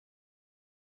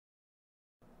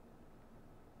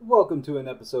Welcome to an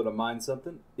episode of Mine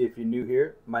Something. If you're new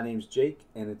here, my name's Jake,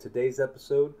 and in today's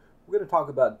episode, we're going to talk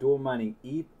about dual mining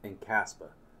ETH and Kaspa.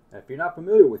 Now, if you're not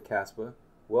familiar with Kaspa,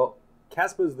 well,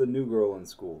 Kaspa is the new girl in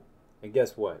school. And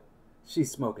guess what?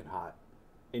 She's smoking hot.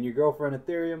 And your girlfriend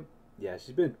Ethereum, yeah,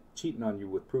 she's been cheating on you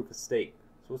with proof of stake.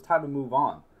 So it's time to move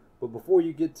on. But before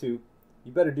you get to,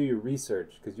 you better do your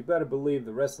research, because you better believe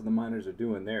the rest of the miners are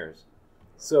doing theirs.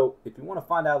 So if you want to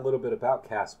find out a little bit about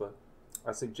Kaspa,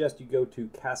 I suggest you go to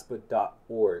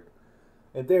KASPADUAL.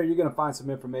 And there you're going to find some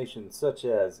information such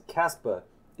as Kaspa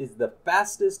is the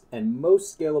fastest and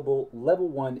most scalable level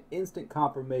 1 instant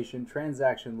confirmation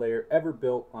transaction layer ever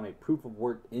built on a proof of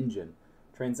work engine.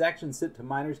 Transactions sent to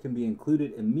miners can be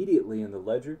included immediately in the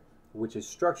ledger, which is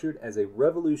structured as a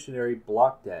revolutionary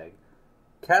block DAG.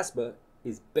 Kaspa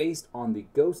is based on the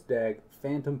Ghost DAG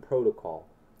Phantom protocol,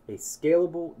 a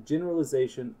scalable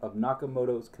generalization of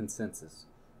Nakamoto's consensus.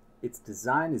 Its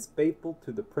design is faithful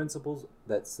to the principles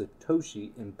that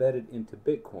Satoshi embedded into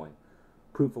Bitcoin: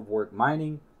 proof of work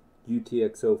mining,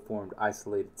 UTXO formed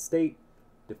isolated state,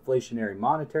 deflationary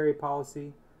monetary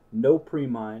policy, no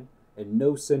pre-mine, and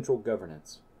no central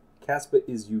governance. Kaspa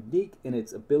is unique in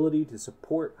its ability to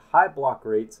support high block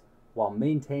rates while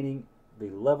maintaining the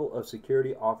level of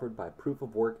security offered by proof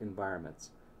of work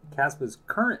environments. Kaspa's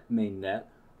current mainnet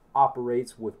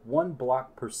operates with 1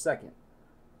 block per second.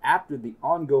 After the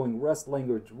ongoing Rust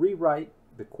language rewrite,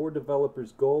 the core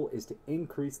developer's goal is to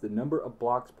increase the number of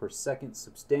blocks per second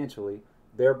substantially,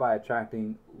 thereby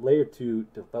attracting Layer 2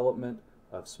 development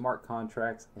of smart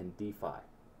contracts and DeFi.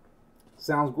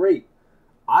 Sounds great.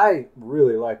 I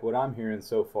really like what I'm hearing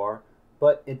so far,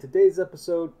 but in today's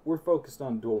episode, we're focused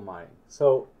on dual mining.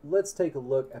 So let's take a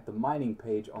look at the mining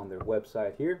page on their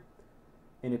website here.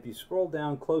 And if you scroll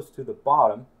down close to the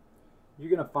bottom, you're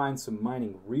going to find some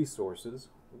mining resources.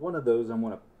 One of those I'm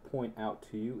going to point out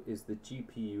to you is the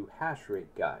GPU hash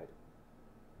rate guide.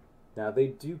 Now, they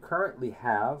do currently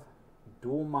have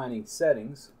dual mining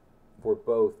settings for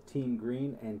both Team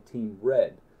Green and Team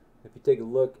Red. If you take a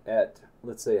look at,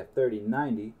 let's say, a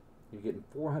 3090, you're getting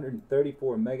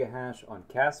 434 megahash on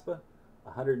Kaspa,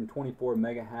 124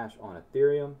 megahash on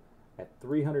Ethereum at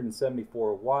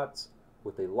 374 watts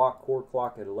with a locked core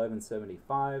clock at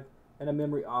 1175 and a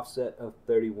memory offset of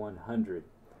 3100. A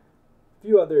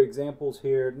few other examples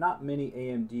here, not many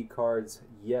AMD cards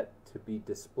yet to be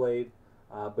displayed,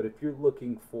 but if you're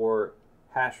looking for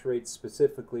hash rates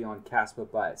specifically on Kaspa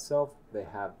by itself, they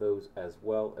have those as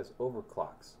well as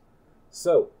overclocks.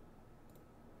 So,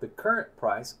 the current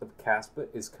price of Kaspa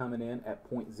is coming in at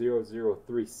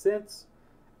 0.003 cents,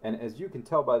 and as you can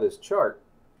tell by this chart,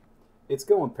 it's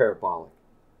going parabolic.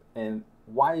 And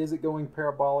why is it going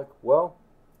parabolic? Well,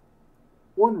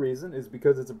 one reason is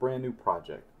because it's a brand new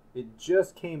project. It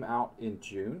just came out in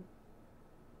June,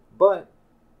 but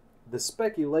the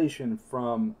speculation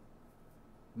from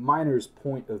miners'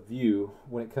 point of view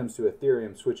when it comes to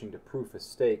Ethereum switching to proof of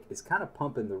stake is kind of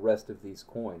pumping the rest of these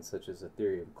coins, such as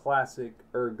Ethereum Classic,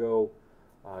 Ergo,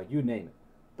 you name it.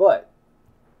 But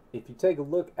if you take a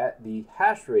look at the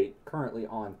hash rate currently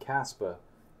on Kaspa,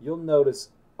 you'll notice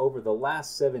over the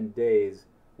last 7 days,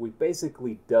 we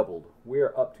basically doubled. We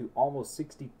are up to almost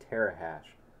 60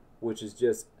 terahash, which is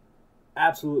just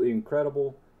absolutely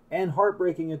incredible and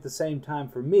heartbreaking at the same time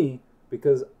for me,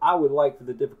 because I would like for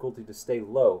the difficulty to stay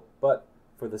low. But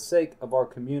for the sake of our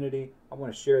community, I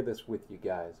want to share this with you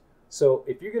guys. So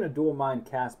if you're going to dual mine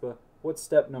Kaspa, what's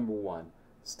step number 1?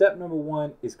 Step number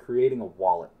 1 is creating a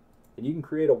wallet. And you can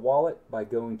create a wallet by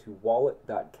going to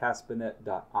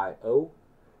wallet.kaspanet.io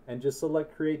and just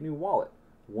select create new wallet.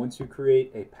 Once you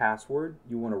create a password,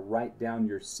 you want to write down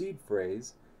your seed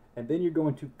phrase, and then you're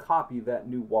going to copy that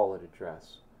new wallet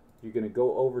address. You're going to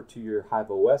go over to your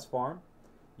Hiveos farm.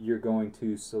 You're going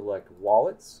to select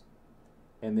wallets,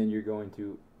 and then you're going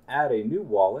to add a new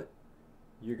wallet.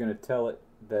 You're going to tell it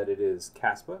that it is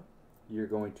Kaspa. You're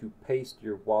going to paste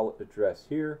your wallet address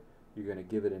here. You're going to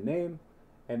give it a name,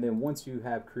 and then once you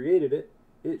have created it,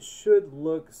 it should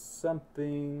look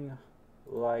something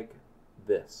like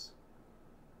this.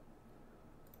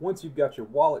 Once you've got your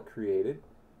wallet created,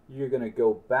 you're going to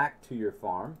go back to your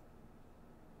farm.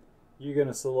 You're going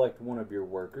to select one of your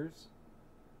workers,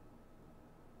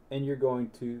 and you're going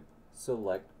to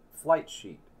select flight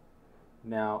sheet.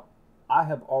 Now, I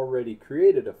have already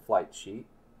created a flight sheet,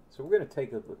 so we're going to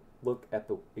take a look at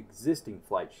the existing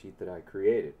flight sheet that I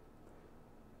created.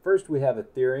 First, we have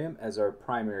Ethereum as our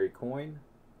primary coin.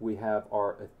 We have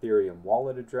our Ethereum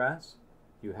wallet address.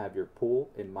 You have your pool.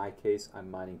 In my case, I'm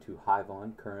mining to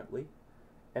Hiveon currently.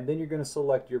 And then you're going to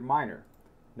select your miner.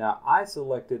 Now, I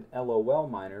selected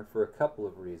lolMiner for a couple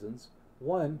of reasons.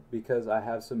 One, because I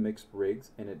have some mixed rigs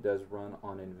and it does run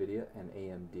on NVIDIA and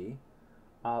AMD.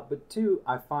 But two,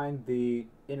 I find the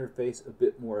interface a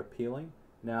bit more appealing.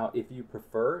 Now, if you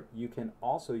prefer, you can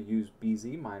also use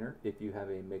BZMiner if you have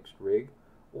a mixed rig,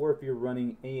 or if you're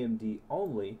running AMD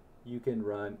only, you can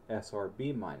run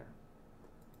SRBMiner.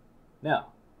 Now,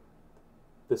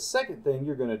 the second thing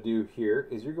you're going to do here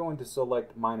is you're going to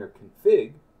select Miner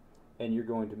Config, and you're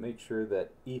going to make sure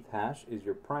that ETHASH is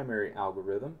your primary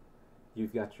algorithm.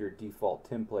 You've got your default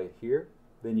template here.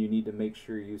 Then you need to make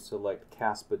sure you select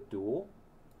KASPADUAL.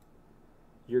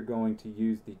 You're going to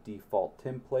use the default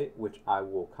template, which I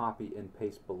will copy and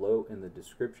paste below in the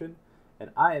description.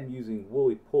 And I am using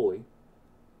Pulley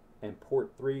and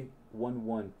port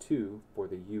 3112 for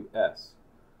the US.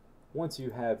 Once you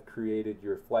have created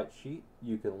your flight sheet,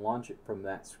 you can launch it from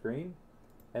that screen,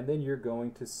 and then you're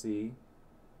going to see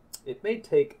it may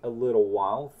take a little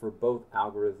while for both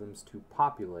algorithms to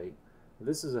populate.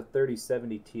 This is a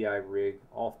 3070 Ti rig,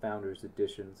 all Founders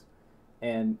Editions,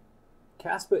 and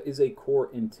Kaspa is a core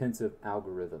intensive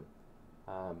algorithm.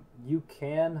 You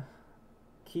can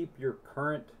keep your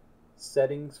current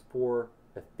settings for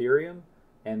Ethereum,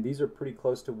 and these are pretty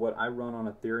close to what I run on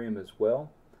Ethereum as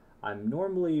well. I'm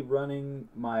normally running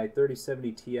my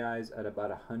 3070 Ti's at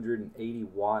about 180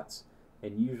 watts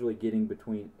and usually getting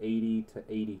between 80 to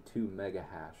 82 mega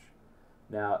hash.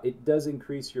 Now, it does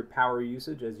increase your power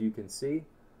usage, as you can see,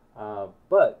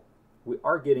 but we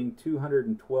are getting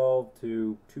 212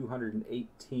 to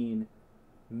 218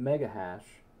 mega hash,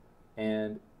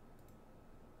 and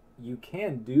you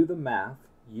can do the math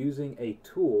using a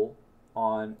tool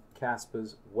on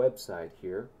Kaspa's website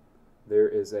here. There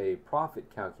is a profit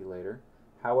calculator.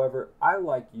 However, I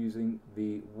like using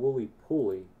the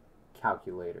Pulley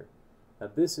calculator. Now,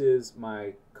 this is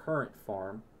my current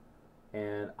farm,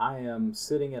 and I am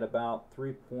sitting at about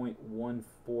 3.14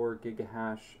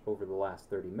 gigahash over the last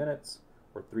 30 minutes,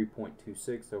 or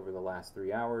 3.26 over the last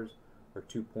 3 hours, or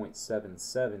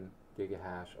 2.77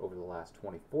 gigahash over the last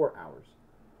 24 hours.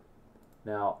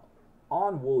 Now,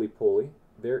 on Pulley,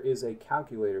 there is a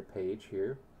calculator page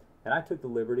here, and I took the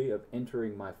liberty of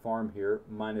entering my farm here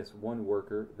minus one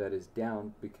worker that is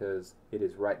down because it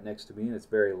is right next to me and it's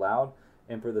very loud.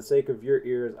 And for the sake of your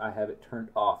ears, I have it turned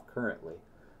off currently.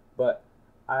 But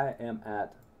I am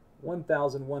at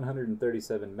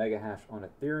 1,137 megahash on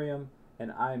Ethereum,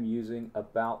 and I am using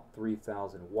about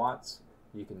 3,000 watts.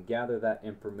 You can gather that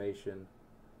information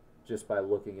just by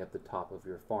looking at the top of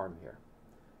your farm here.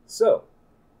 So,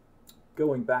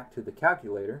 going back to the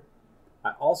calculator,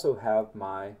 I also have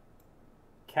my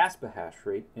Kaspa hash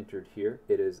rate entered here.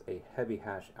 It is a heavy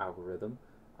hash algorithm.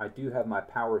 I do have my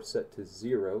power set to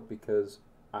 0 because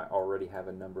I already have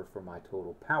a number for my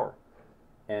total power.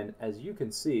 And as you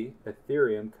can see,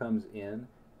 Ethereum comes in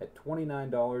at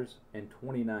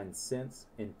 $29.29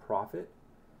 in profit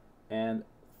and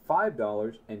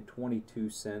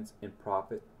 $5.22 in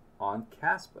profit on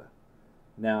Kaspa.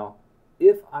 Now,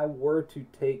 if I were to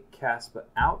take Kaspa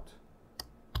out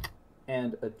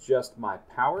and adjust my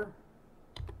power,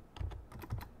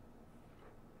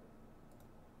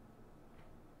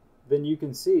 then you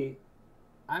can see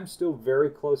I'm still very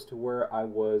close to where I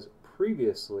was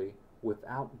previously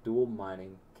without dual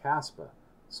mining Kaspa.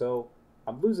 So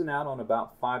I'm losing out on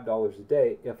about $5 a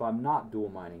day if I'm not dual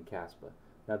mining Kaspa.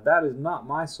 Now, that is not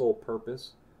my sole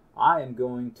purpose. I am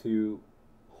going to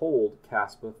hold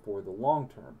Kaspa for the long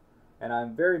term, and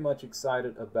I'm very much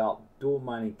excited about dual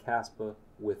mining Kaspa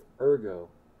with Ergo,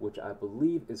 which I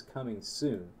believe is coming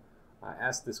soon. I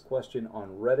asked this question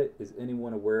on Reddit: is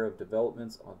anyone aware of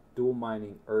developments on dual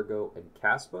mining Ergo and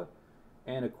Kaspa?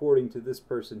 And according to this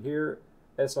person here,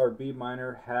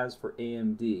 SRBMiner has for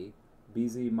AMD.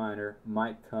 BZMiner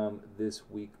might come this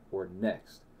week or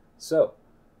next. So,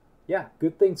 yeah,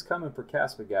 good things coming for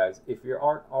Kaspa, guys. If you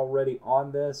aren't already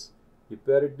on this, you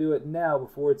better do it now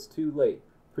before it's too late.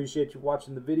 Appreciate you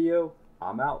watching the video.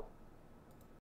 I'm out.